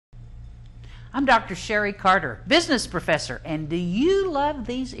I'm Dr. Sheri Carter, business professor, and do you love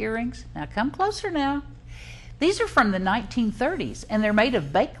these earrings? Now come closer now. These are from the 1930s, and they're made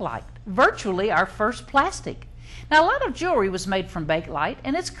of Bakelite, virtually our first plastic. Now, a lot of jewelry was made from Bakelite,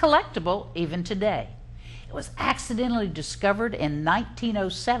 and it's collectible even today. It was accidentally discovered in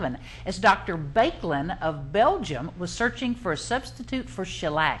 1907 as Dr. Bakelite of Belgium was searching for a substitute for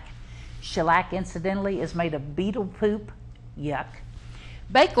shellac. Shellac, incidentally, is made of beetle poop. Yuck.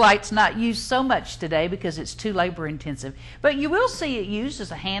 Bakelite's not used so much today because it's too labor intensive, but you will see it used as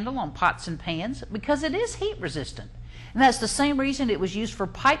a handle on pots and pans because it is heat resistant. And that's the same reason it was used for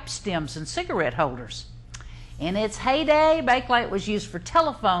pipe stems and cigarette holders. In its heyday, Bakelite was used for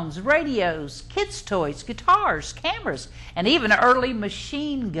telephones, radios, kids' toys, guitars, cameras, and even early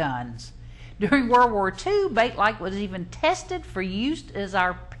machine guns. During World War II, Bakelite was even tested for use as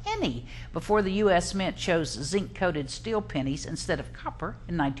our penny before the U.S. Mint chose zinc-coated steel pennies instead of copper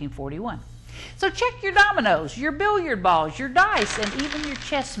in 1941. So check your dominoes, your billiard balls, your dice, and even your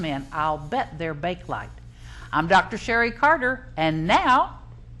chessmen. I'll bet they're Bakelite. I'm Dr. Sheri Carter, and now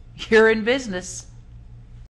you're in business.